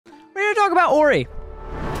talk about Ori.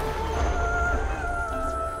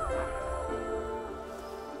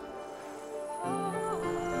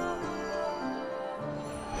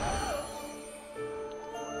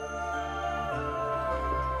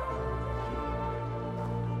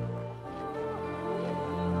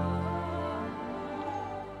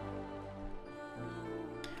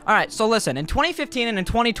 Alright, so listen, in 2015 and in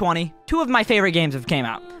 2020, two of my favorite games have came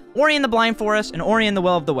out. Ori and the Blind Forest and Ori and the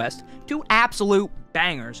Will of the Wisp. Two absolute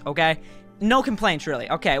bangers, okay? No complaints, really.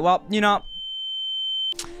 Okay, well, you know,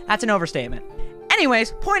 that's an overstatement.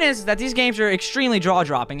 Anyways, point is that these games are extremely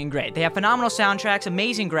jaw-dropping and great. They have phenomenal soundtracks,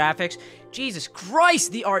 amazing graphics. Jesus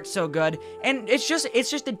Christ, the art's so good. And it's just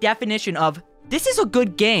the definition of, this is a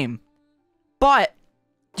good game, but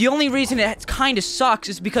the only reason it kind of sucks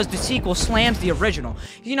is because the sequel slams the original.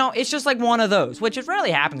 You know, it's just like one of those, which it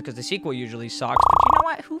rarely happens because the sequel usually sucks. But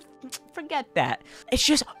you know what? Forget that. It's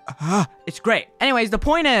just, it's great. Anyways, the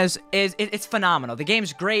point is it's phenomenal. The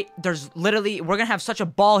game's great. There's literally, we're gonna have such a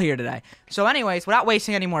ball here today. So anyways, without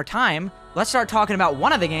wasting any more time, let's start talking about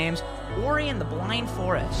one of the games, Ori and the Blind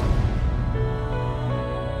Forest.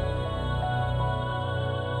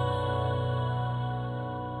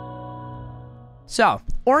 So,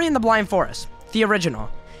 Ori and the Blind Forest, the original.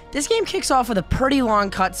 This game kicks off with a pretty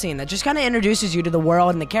long cutscene that just kind of introduces you to the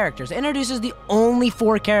world and the characters. It introduces the only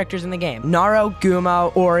 4 characters in the game: Naru,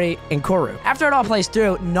 Gumo, Ori, and Kuru. After it all plays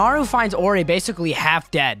through, Naru finds Ori basically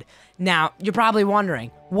half dead. Now, you're probably wondering,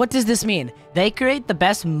 what does this mean? They create the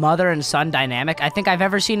best mother and son dynamic I think I've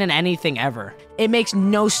ever seen in anything ever. It makes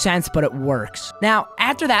no sense, but it works. Now,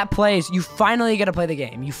 after that plays, you finally get to play the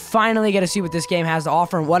game. You finally get to see what this game has to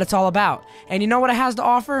offer and what it's all about. And you know what it has to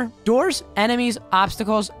offer? Doors, enemies,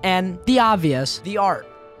 obstacles, and the obvious, the art.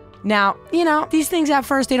 Now, you know, these things at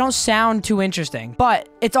first, they don't sound too interesting, but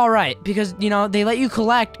it's all right because, you know, they let you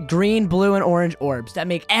collect green, blue, and orange orbs that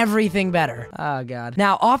make everything better. Oh, God.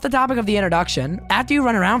 Now, off the topic of the introduction, after you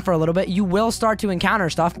run around for a little bit, you will start to encounter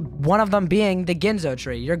stuff, one of them being the Ginzo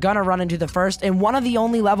tree. You're gonna run into the first and one of the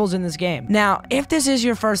only levels in this game. Now, if this is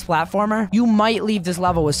your first platformer, you might leave this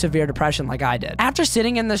level with severe depression like I did. After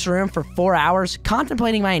sitting in this room for 4 hours,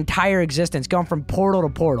 contemplating my entire existence, going from portal to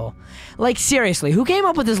portal. Like, seriously, who came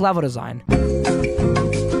up with this level design?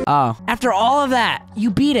 Oh. After all of that, you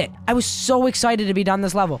beat it. I was so excited to be done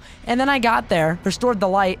this level. And then I got there, restored the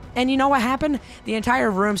light, and you know what happened? The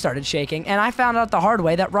entire room started shaking, and I found out the hard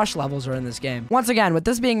way that rush levels are in this game. Once again, with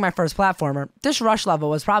this being my first platformer, this rush level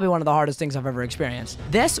was probably one of the hardest things I've ever experienced.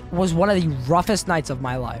 This was one of the roughest nights of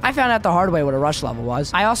my life. I found out the hard way what a rush level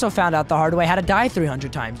was. I also found out the hard way how to die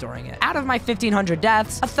 300 times during it. Out of my 1,500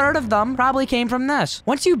 deaths, a third of them probably came from this.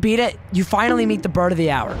 Once you beat it, you finally meet the bird of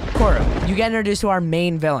the hour, Kuru. You get introduced to our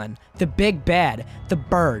main villain, the big bad, the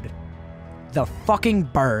bird. The fucking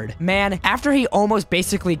bird. Man, after he almost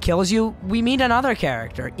basically kills you, we meet another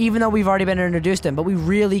character, even though we've already been introduced to him, but we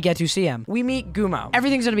really get to see him. We meet Gumo.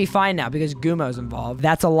 Everything's gonna be fine now because Gumo's involved.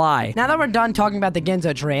 That's a lie. Now that we're done talking about the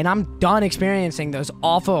Ginzo tree, and I'm done experiencing those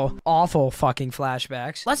awful, awful fucking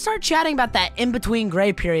flashbacks, let's start chatting about that in-between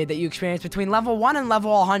gray period that you experienced between level 1 and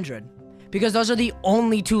level 100. Because those are the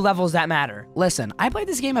only 2 levels that matter. Listen, I played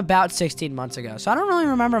this game about 16 months ago, so I don't really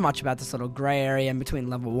remember much about this little gray area in between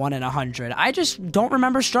level 1 and 100. I just don't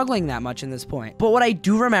remember struggling that much in this point. But what I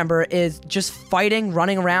do remember is just fighting,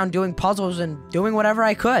 running around, doing puzzles, and doing whatever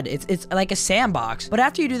I could. It's like a sandbox. But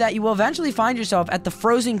after you do that, you will eventually find yourself at the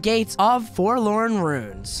frozen gates of Forlorn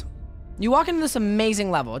Ruins. You walk into this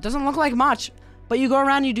amazing level. It doesn't look like much, but you go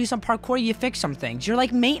around, you do some parkour, you fix some things. You're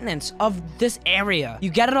like maintenance of this area. You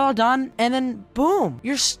get it all done, and then boom,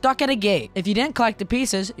 you're stuck at a gate. If you didn't collect the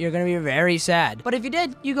pieces, you're gonna be very sad. But if you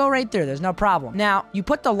did, you go right through, there's no problem. Now, you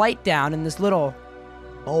put the light down in this little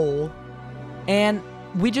bowl, and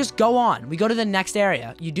we just go on. We go to the next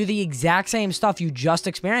area. You do the exact same stuff you just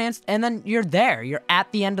experienced, and then you're there. You're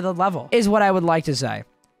at the end of the level, is what I would like to say.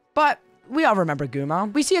 But we all remember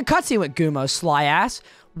Gumo. We see a cutscene with Gumo's sly ass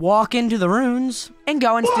walk into the ruins and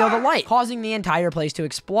go and steal the light, causing the entire place to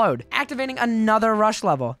explode, activating another rush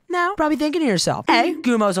level. Now, probably thinking to yourself, A,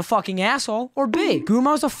 Gumo's a fucking asshole, or B,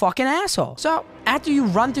 Gumo's a fucking asshole. So, after you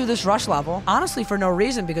run through this rush level, honestly for no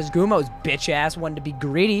reason because Gumo's bitch ass wanted to be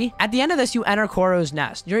greedy, at the end of this, you enter Kuru's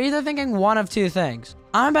nest. You're either thinking one of 2 things.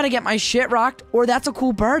 I'm about to get my shit rocked, or that's a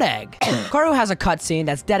cool bird egg. Karu has a cutscene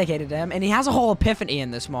that's dedicated to him, and he has a whole epiphany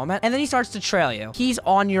in this moment, and then he starts to trail you. He's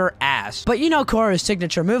on your ass. But you know Karu's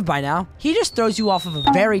signature move by now. He just throws you off of a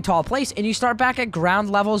very tall place, and you start back at ground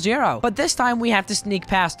level 0. But this time, we have to sneak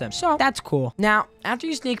past him, so that's cool. Now, after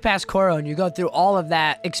you sneak past Karu and you go through all of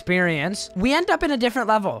that experience, we end up in a different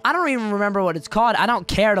level. I don't even remember what it's called. I don't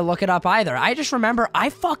care to look it up either. I just remember I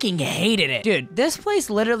fucking hated it. Dude, this place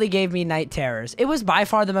literally gave me night terrors. It was by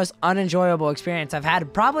far the most unenjoyable experience I've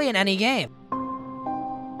had probably in any game.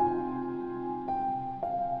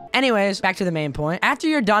 Anyways, back to the main point. After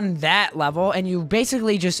you're done that level and you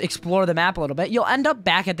basically just explore the map a little bit, you'll end up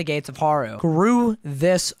back at the gates of Haru. Screw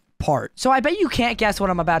this part. So I bet you can't guess what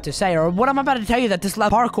I'm about to say or what I'm about to tell you, that this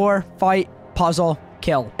level parkour, fight, puzzle,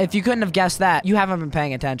 kill. If you couldn't have guessed that, you haven't been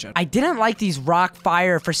paying attention. I didn't like these rock,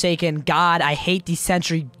 fire, forsaken, God, I hate these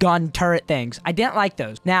sentry gun turret things. I didn't like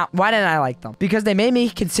those. Now, why didn't I like them? Because they made me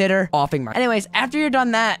consider offing my... Anyways, after you're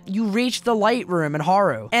done that, you reach the light room in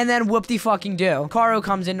Haru. And then whoop-de-fucking-do, Karu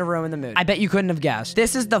comes in to ruin the mood. I bet you couldn't have guessed.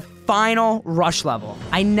 This is the final rush level.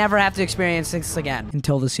 I never have to experience this again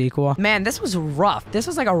until the sequel. Man, this was rough. This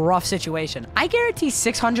was like a rough situation. I guarantee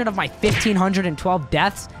 600 of my 1,512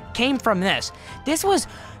 deaths came from this. This was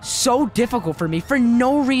so difficult for me for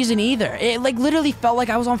no reason either. It like literally felt like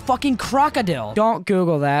I was on fucking Crocodile. Don't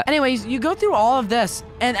Google that. Anyways, you go through all of this,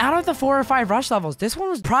 and out of the 4 or 5 rush levels, this one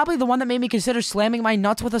was probably the one that made me consider slamming my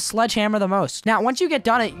nuts with a sledgehammer the most. Now, once you get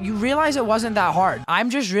done it, you realize it wasn't that hard. I'm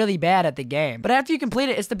just really bad at the game. But after you complete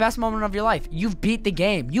it, it's the best moment of your life. You've beat the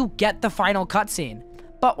game. You get the final cutscene.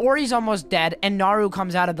 But Ori's almost dead, and Naru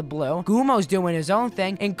comes out of the blue. Gumo's doing his own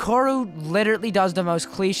thing, and Karu literally does the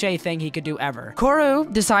most cliche thing he could do ever.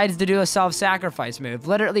 Karu decides to do a self-sacrifice move,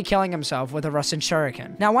 literally killing himself with a Russian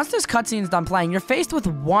shuriken. Now, once this cutscene's done playing, you're faced with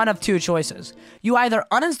one of 2 choices. You either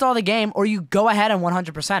uninstall the game, or you go ahead and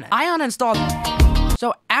 100% it. I uninstalled.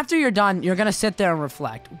 So after you're done, you're gonna sit there and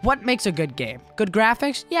reflect. What makes a good game? Good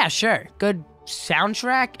graphics? Yeah, sure. Good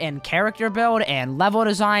soundtrack and character build and level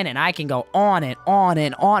design, and I can go on and on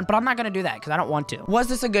and on, but I'm not gonna do that because I don't want to. Was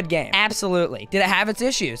this a good game? Absolutely. Did it have its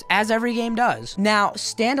issues? As every game does. Now,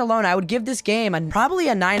 standalone, I would give this game probably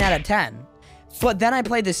a 9 out of 10. But then I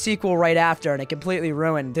played the sequel right after, and it completely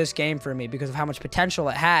ruined this game for me because of how much potential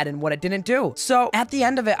it had and what it didn't do. So at the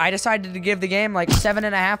end of it, I decided to give the game like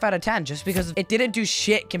 7.5 out of 10 just because it didn't do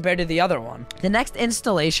shit compared to the other one. The next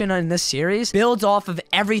installation in this series builds off of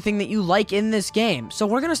everything that you like in this game. So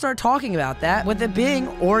we're gonna start talking about that, with it being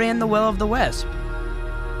Ori and the Will of the Wisp.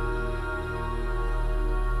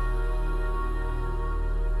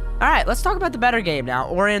 Alright, let's talk about the better game now,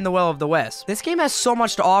 Ori and the Will of the Wisp. This game has so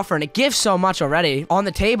much to offer, and it gives so much already. On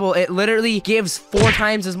the table, it literally gives 4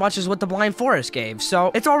 times as much as what the Blind Forest gave,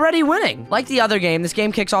 so it's already winning. Like the other game, this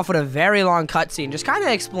game kicks off with a very long cutscene, just kind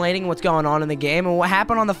of explaining what's going on in the game and what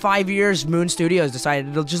happened on the 5 years Moon Studios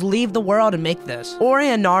decided to just leave the world and make this. Ori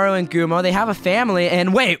and Naru and Gumo, they have a family,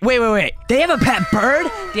 and wait. They have a pet bird?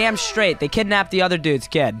 Damn straight, they kidnapped the other dude's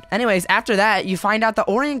kid. Anyways, after that, you find out that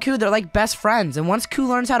Ori and Ku, they're like best friends, and once Ku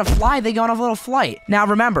learns how to fly, they go on a little flight. Now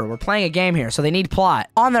remember, we're playing a game here, so they need plot.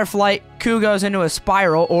 On their flight, Ku goes into a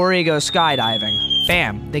spiral, Ori goes skydiving.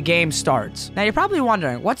 Bam, the game starts. Now you're probably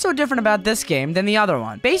wondering, what's so different about this game than the other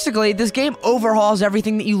one? Basically, this game overhauls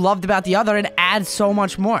everything that you loved about the other and adds so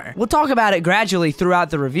much more. We'll talk about it gradually throughout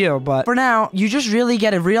the review, but for now, you just really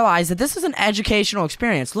get to realize that this is an educational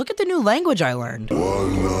experience. Look at the new language I learned.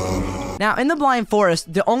 Now, in the Blind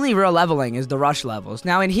Forest, the only real leveling is the rush levels.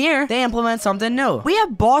 Now, in here, they implement something new. We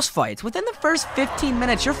have boss fights. Within the first 15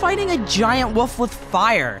 minutes, you're fighting a giant wolf with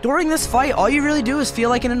fire. During this fight, all you really do is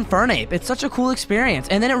feel like an Infernape. It's such a cool experience,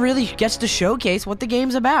 and then it really gets to showcase what the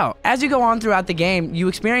game's about. As you go on throughout the game, you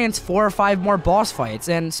experience 4 or 5 more boss fights,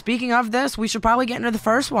 and speaking of this, we should probably get into the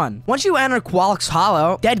first one. Once you enter Qualic's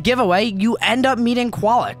Hollow, dead giveaway, you end up meeting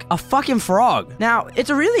Qualic, a fucking frog. Now,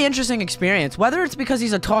 it's a really interesting experience, whether it's because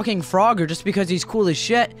he's a talking frog or just because he's cool as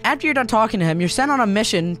shit. After you're done talking to him, you're sent on a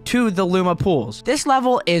mission to the Luma Pools. This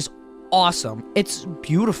level is awesome. It's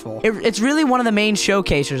beautiful. It's really one of the main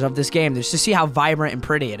showcasers of this game, just to see how vibrant and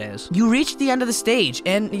pretty it is. You reach the end of the stage,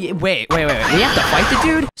 and wait. We have to fight the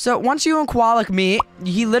dude? So once you and Qualic meet,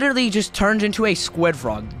 he literally just turns into a squid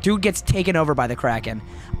frog. Dude gets taken over by the Kraken.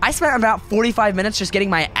 I spent about 45 minutes just getting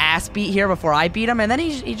my ass beat here before I beat him, and then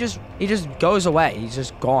he just goes away. He's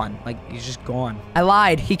just gone. Like, he's just gone. I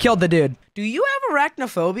lied. He killed the dude. Do you have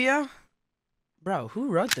arachnophobia? Bro, who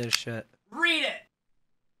wrote this shit? Read it!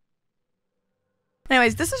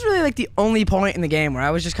 Anyways, this is really like the only point in the game where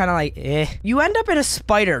I was just kind of like, eh. You end up in a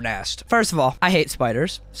spider nest. First of all, I hate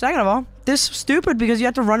spiders. Second of all, this is stupid because you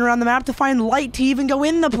have to run around the map to find light to even go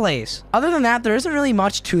in the place. Other than that, there isn't really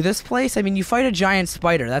much to this place. I mean, you fight a giant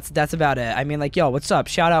spider. That's about it. I mean, like, yo, what's up?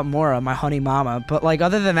 Shout out Mora, my honey mama. But like,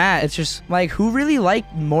 other than that, it's just like, who really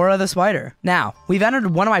liked Mora the spider? Now, we've entered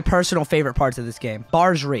one of my personal favorite parts of this game,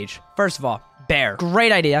 Bar's Reach. First of all, bear.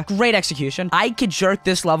 Great idea. Great execution. I could jerk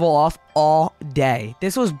this level off all day.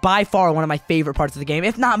 This was by far one of my favorite parts of the game,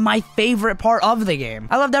 if not my favorite part of the game.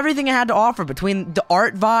 I loved everything it had to offer, between the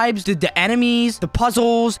art vibes, the enemies, the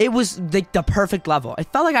puzzles. It was like the perfect level.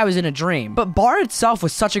 It felt like I was in a dream. But Bar itself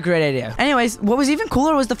was such a great idea. Anyways, what was even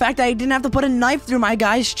cooler was the fact that I didn't have to put a knife through my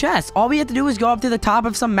guy's chest. All we had to do was go up to the top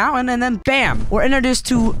of some mountain and then bam, we're introduced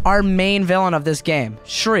to our main villain of this game,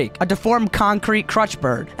 Shriek, a deformed concrete crutch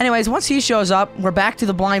bird. Anyways, once he shows up, we're back to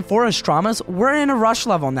the Blind Forest traumas. We're in a rush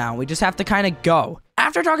level now. We just have to kind of go.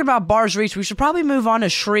 After talking about Bar's Reach, we should probably move on to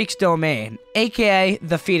Shriek's Domain, aka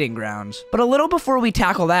the Feeding Grounds. But a little before we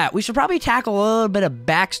tackle that, we should probably tackle a little bit of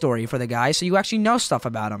backstory for the guy so you actually know stuff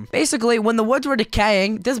about him. Basically, when the woods were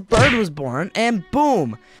decaying, this bird was born, and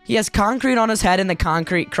boom! He has concrete on his head and the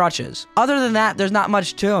concrete crutches. Other than that, there's not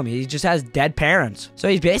much to him. He just has dead parents. So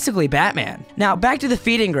he's basically Batman. Now, back to the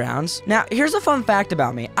Feeding Grounds. Now, here's a fun fact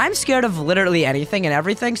about me. I'm scared of literally anything and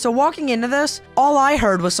everything, so walking into this, all I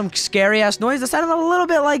heard was some scary-ass noise that sounded a little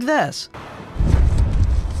bit like this.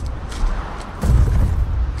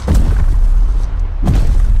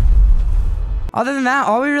 Other than that,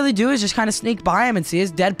 all we really do is just kind of sneak by him and see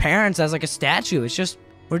his dead parents as like a statue. It's just,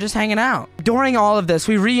 we're just hanging out. During all of this,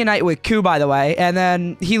 we reunite with Ku, by the way, and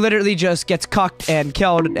then he literally just gets cucked and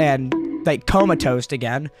killed and like comatose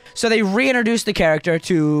again. So they reintroduce the character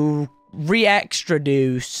to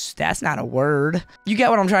re-extroduce. That's not a word. You get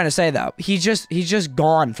what I'm trying to say though. He's just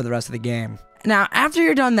gone for the rest of the game. Now, after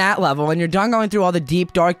you're done that level and you're done going through all the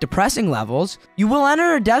deep, dark, depressing levels, you will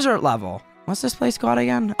enter a desert level. What's this place called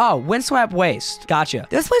again? Oh, Windswept Waste. Gotcha.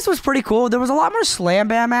 This place was pretty cool. There was a lot more slam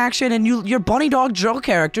bam action, and your bunny dog drill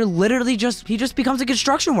character literally just becomes a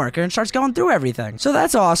construction worker and starts going through everything. So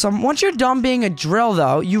that's awesome. Once you're done being a drill,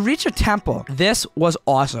 though, you reach a temple. This was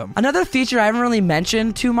awesome. Another feature I haven't really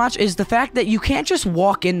mentioned too much is the fact that you can't just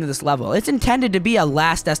walk into this level. It's intended to be a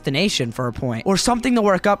last destination for a point, or something to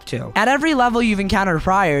work up to. At every level you've encountered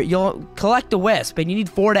prior, you'll collect a wisp, and you need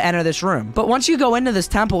 4 to enter this room. But once you go into this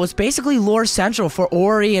temple, it's basically lore central for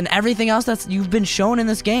Ori and everything else that you've been shown in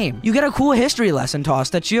this game. You get a cool history lesson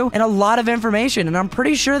tossed at you and a lot of information, and I'm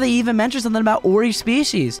pretty sure they even mentioned something about Ori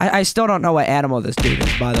species. I still don't know what animal this dude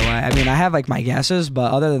is, by the way. I mean, I have like my guesses,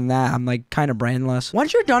 but other than that, I'm like kind of brainless.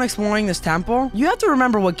 Once you're done exploring this temple, you have to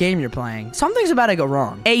remember what game you're playing. Something's about to go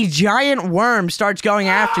wrong. A giant worm starts going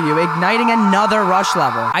after you, igniting another rush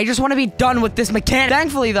level. I just want to be done with this mechanic.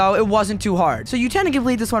 Thankfully, though, it wasn't too hard. So you tend to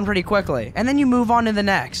complete this one pretty quickly, and then you move on to the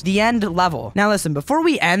next, the end level. Now listen, before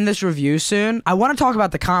we end this review soon, I want to talk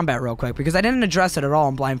about the combat real quick because I didn't address it at all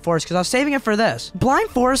in Blind Forest because I was saving it for this. Blind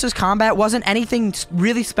Forest's combat wasn't anything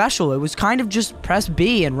really special. It was kind of just press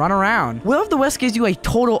B and run around. Will of the Wisp gives you a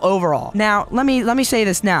total overall. Now, let me say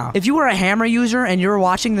this now. If you were a hammer user and you're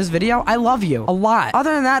watching this video, I love you a lot.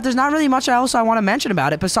 Other than that, there's not really much else I want to mention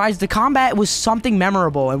about it besides the combat was something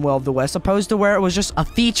memorable in Will of the Wisp opposed to where it was just a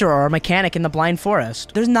feature or a mechanic in the Blind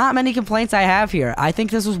Forest. There's not many complaints I have here. I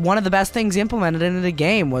think this was one of the best things implemented into the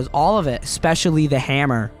game, was all of it, especially the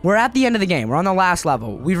hammer. We're at the end of the game. We're on the last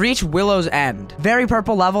level. We reach Willow's End. Very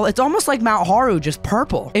purple level. It's almost like Mount Haru, just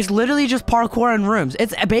purple. It's literally just parkour in rooms.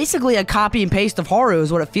 It's basically a copy and paste of Haru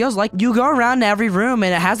is what it feels like. You go around to every room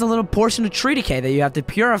and it has a little portion of tree decay that you have to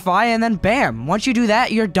purify, and then bam, once you do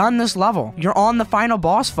that, you're done this level. You're on the final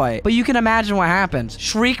boss fight. But you can imagine what happens.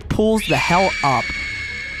 Shriek pulls the hell up.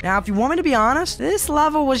 Now, if you want me to be honest, this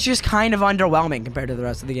level was just kind of underwhelming compared to the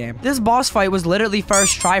rest of the game. This boss fight was literally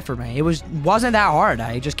first try for me. It wasn't that hard.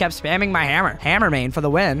 I just kept spamming my hammer main for the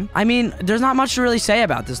win. I mean, there's not much to really say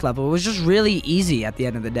about this level. It was just really easy at the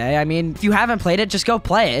end of the day. I mean, if you haven't played it, just go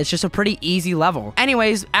play it. It's just a pretty easy level.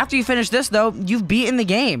 Anyways, after you finish this though, you've beaten the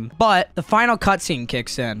game. But the final cutscene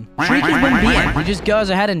kicks in. Shriek has been beaten. He just goes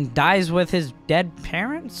ahead and dies with his dead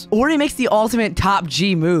parents? Ori makes the ultimate top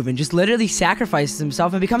G move and just literally sacrifices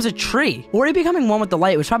himself and becomes a tree. Ori becoming one with the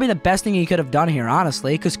light was probably the best thing he could have done here,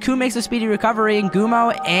 honestly, because Ku makes a speedy recovery and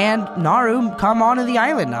Gumo and Naru come onto the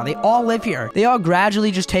island now. They all live here. They all gradually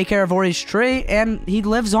just take care of Ori's tree and he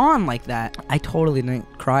lives on like that. I totally didn't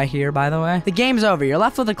cry here, by the way. The game's over. You're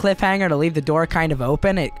left with a cliffhanger to leave the door kind of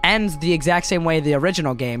open. It ends the exact same way the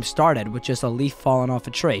original game started, with just a leaf falling off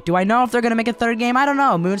a tree. Do I know if they're gonna make a third game? I don't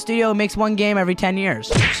know. Moon Studio makes one game every 10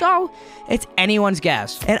 years. So, it's anyone's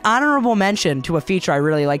guess. An honorable mention to a feature I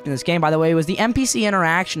really liked in this game, by the way, was the NPC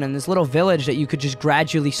interaction in this little village that you could just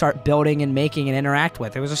gradually start building and making and interact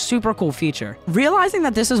with. It was a super cool feature. Realizing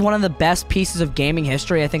that this is one of the best pieces of gaming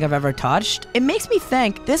history I think I've ever touched, it makes me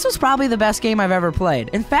think this was probably the best game I've ever played.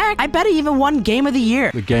 In fact, I bet it even won Game of the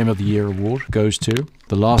Year. The Game of the Year award goes to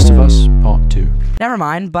The Last of Us Part 2. Never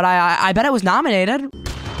mind, but I bet it was nominated.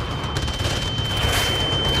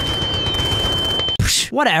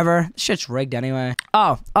 Whatever. Shit's rigged anyway.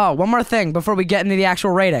 Oh, one more thing before we get into the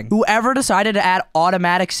actual rating. Whoever decided to add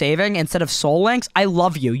automatic saving instead of soul links, I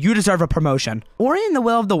love you. You deserve a promotion. Ori and the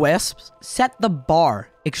Will of the Wisps set the bar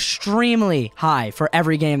extremely high for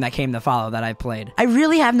every game that came to follow that I've played. I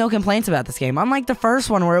really have no complaints about this game. Unlike the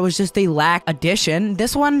first one where it was just a lack addition,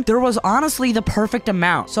 this one, there was honestly the perfect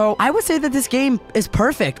amount. So I would say that this game is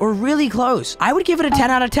perfect or really close. I would give it a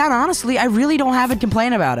 10 out of 10. Honestly, I really don't have a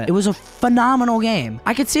complaint about it. It was a phenomenal game.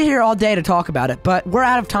 I could sit here all day to talk about it, but we're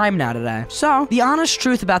out of time now today. So the honest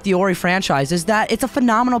truth about the Ori franchise is that it's a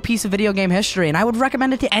phenomenal piece of video game history, and I would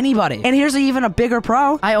recommend it to anybody. And here's even a bigger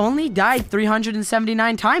pro. I only died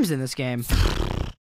 379 times in this game.